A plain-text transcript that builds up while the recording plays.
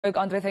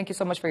Andre, thank you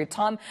so much for your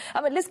time.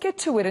 Let's get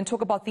to it and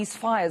talk about these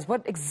fires.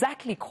 What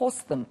exactly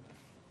caused them?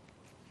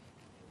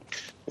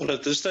 Well,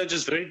 at this stage,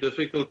 it's very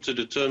difficult to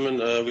determine.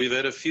 We've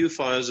had a few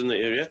fires in the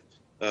area.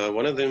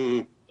 One of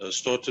them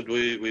started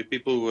where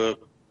people were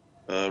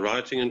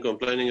rioting and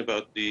complaining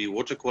about the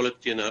water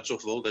quality in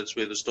Hertzogville. That's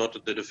where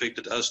that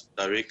affected us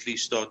directly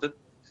started.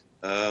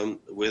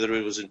 Whether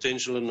it was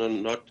intentional or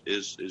not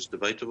is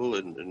debatable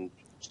and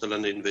still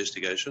under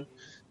investigation.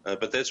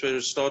 But that's where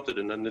it started,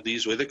 and under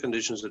these weather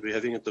conditions that we're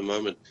having at the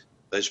moment,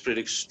 they spread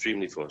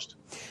extremely fast.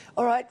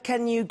 All right,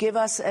 can you give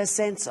us a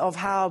sense of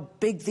how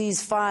big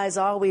these fires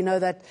are? We know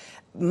that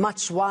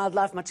much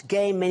wildlife, much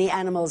game, many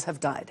animals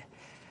have died.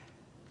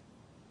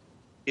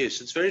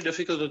 Yes, it's very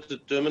difficult to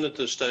determine at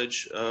this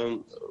stage.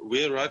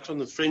 We're right on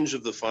the fringe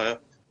of the fire.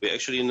 We're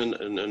actually in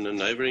a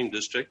neighboring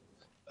district.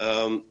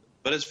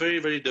 But it's very,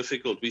 very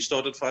difficult. We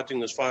started fighting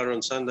this fire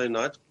on Sunday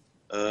night.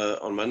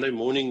 On Monday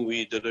morning,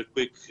 we did a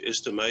quick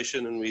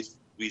estimation, and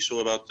we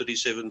saw about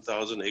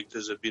 37,000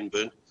 hectares had been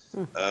burnt.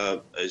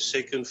 A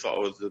second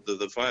fire,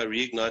 the fire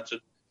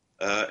reignited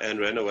and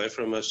ran away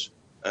from us.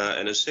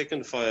 And a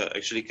second fire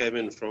actually came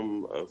in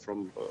from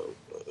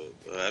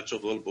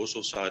Hertzogville,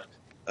 Bossel side,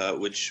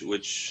 which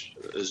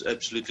is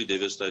absolutely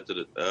devastated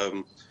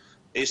it.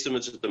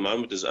 Estimates at the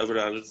moment is over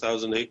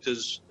 100,000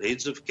 hectares.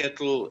 Heads of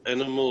cattle,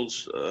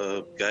 animals,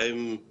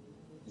 game,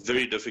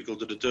 very difficult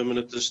to determine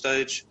at this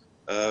stage.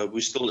 We're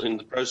still in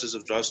the process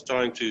of just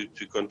trying to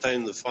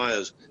contain the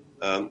fires.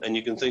 And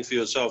you can think for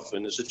yourself,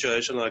 in a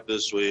situation like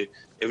this where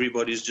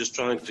everybody's just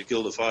trying to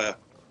kill the fire,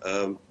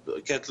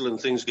 cattle and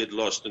things get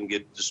lost and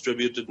get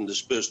distributed and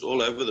dispersed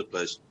all over the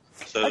place.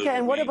 So okay,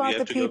 and what about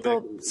the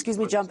people, excuse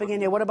me, jumping in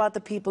here, what about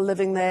the people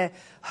living there,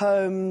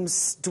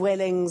 homes,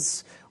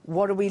 dwellings?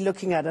 What are we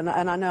looking at? And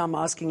I know I'm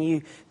asking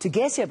you to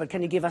guess here, but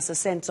can you give us a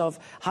sense of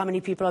how many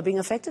people are being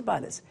affected by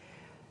this?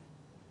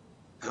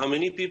 How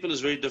many people is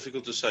very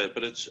difficult to say,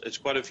 but it's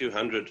quite a few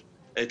hundred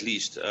at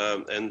least.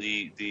 And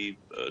the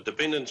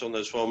dependents on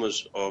those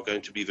farmers are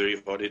going to be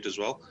very hard hit as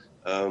well.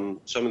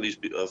 Some of these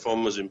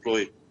farmers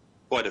employ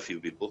quite a few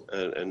people,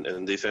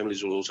 and their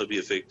families will also be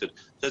affected.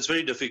 So it's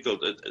very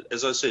difficult.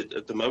 As I said,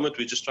 at the moment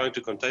we're just trying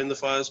to contain the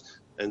fires,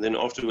 and then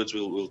afterwards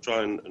we'll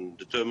try and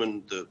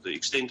determine the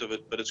extent of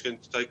it, but it's going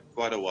to take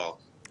quite a while.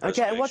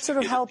 Okay, and what sort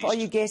of help are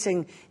you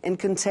getting in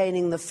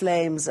containing the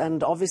flames?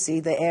 And obviously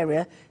the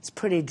area is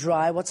pretty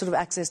dry. What sort of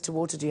access to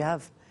water do you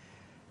have?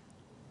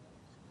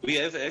 We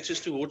have access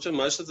to water.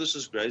 Most of this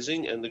is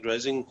grazing, and the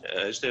grazing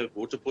has to have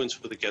water points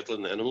for the cattle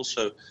and the animals.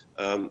 So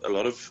a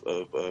lot of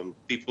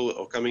people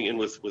are coming in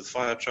with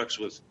fire trucks,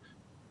 with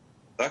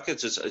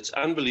buckets. It's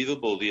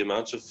unbelievable the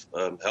amount of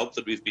help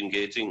that we've been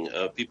getting.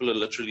 People are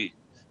literally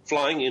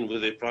flying in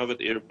with their private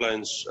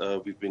airplanes.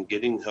 We've been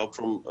getting help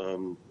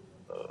from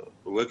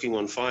Working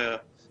on Fire,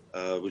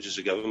 which is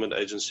a government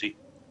agency.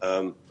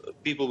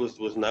 People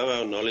with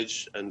know-how,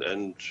 knowledge,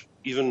 and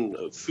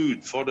even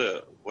food,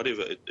 fodder,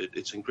 whatever.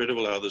 It's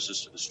incredible how this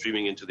is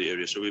streaming into the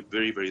area, so we're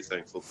very, very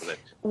thankful for that.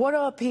 What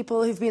are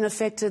people who've been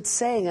affected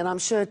saying? And I'm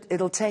sure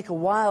it'll take a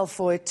while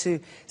for it to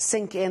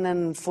sink in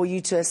and for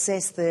you to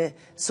assess the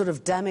sort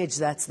of damage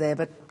that's there,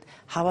 but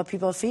how are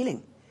people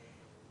feeling?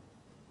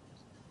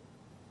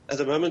 At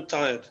the moment,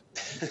 tired.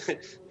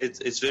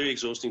 It's very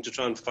exhausting to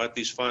try and fight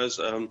these fires.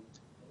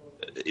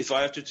 If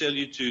I have to tell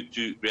you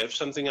to grab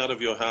something out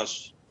of your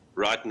house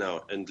right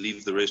now and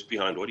leave the rest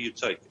behind, what do you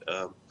take?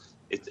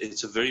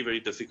 It's a very, very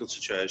difficult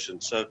situation.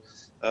 So,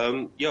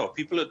 yeah,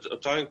 people are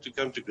trying to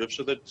come to grips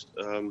with it,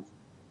 and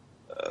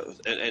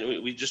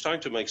we're just trying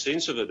to make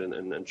sense of it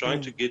and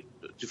trying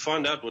to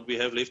find out what we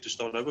have left to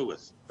start over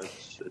with.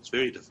 It's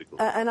very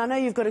difficult. And I know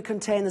you've got to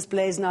contain this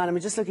blaze now. I mean,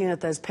 just looking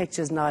at those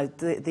pictures now,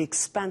 the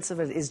expanse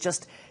of it is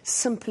just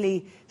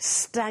simply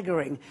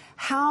staggering.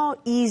 How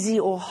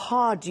easy or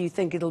hard do you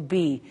think it'll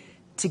be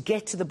to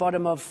get to the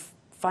bottom of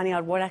finding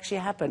out what actually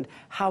happened,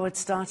 how it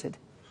started?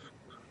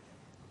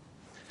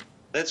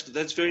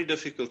 That's very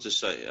difficult to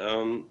say.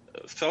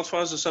 Veld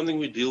fires are something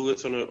we deal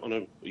with on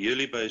a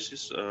yearly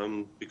basis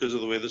because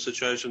of the weather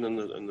situation and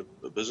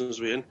the business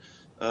we're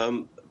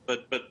in.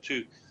 But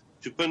to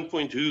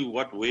pinpoint who,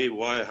 what, where,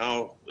 why,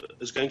 how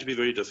is going to be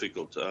very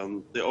difficult.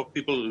 There are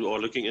people who are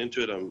looking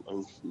into it.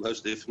 I'm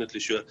most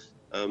definitely sure.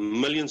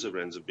 Millions of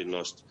rands have been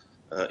lost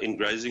in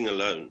grazing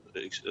alone.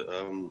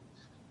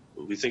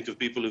 We think of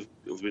people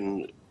who've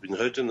been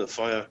hurt in the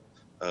fire.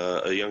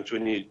 A young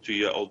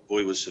 22-year-old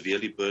boy was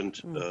severely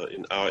burned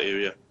in our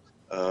area,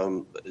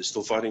 is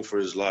still fighting for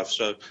his life.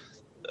 So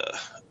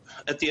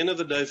at the end of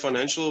the day,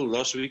 financial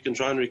loss we can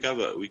try and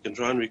recover. We can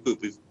try and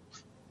recoup. We've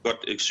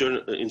got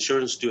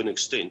insurance to an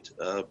extent,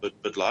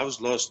 but lives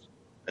lost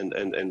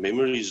and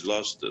memories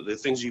lost, they're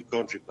things you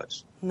can't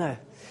replace. No.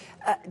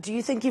 Do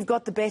you think you've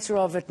got the better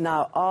of it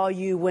now? Are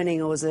you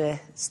winning, or is there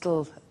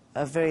still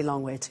a very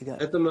long way to go?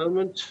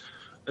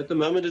 At the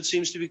moment, it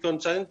seems to be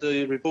contained.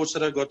 The reports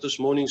that I got this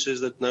morning says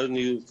that no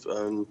new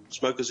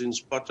smoke has been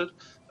spotted.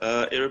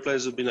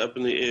 Aeroplanes have been up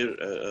in the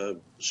air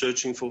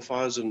searching for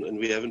fires, and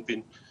we haven't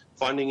been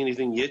finding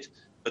anything yet.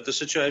 but the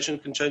situation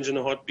can change in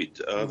a heartbeat.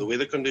 The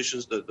weather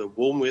conditions, the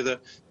warm weather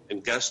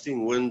and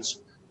gusting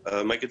winds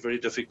make it very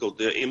difficult.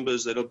 There are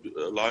embers that are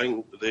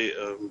lying there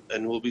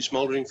and will be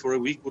smoldering for a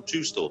week or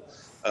two still.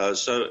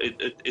 So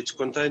it's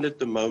contained at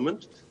the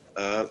moment,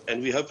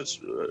 and we hope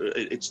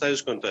it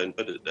stays contained.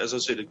 But as I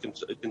said, it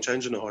can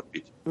change in a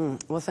heartbeat.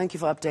 Well, thank you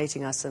for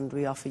updating us, and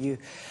we offer you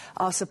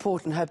our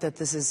support and hope that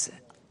this is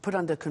put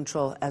under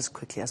control as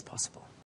quickly as possible.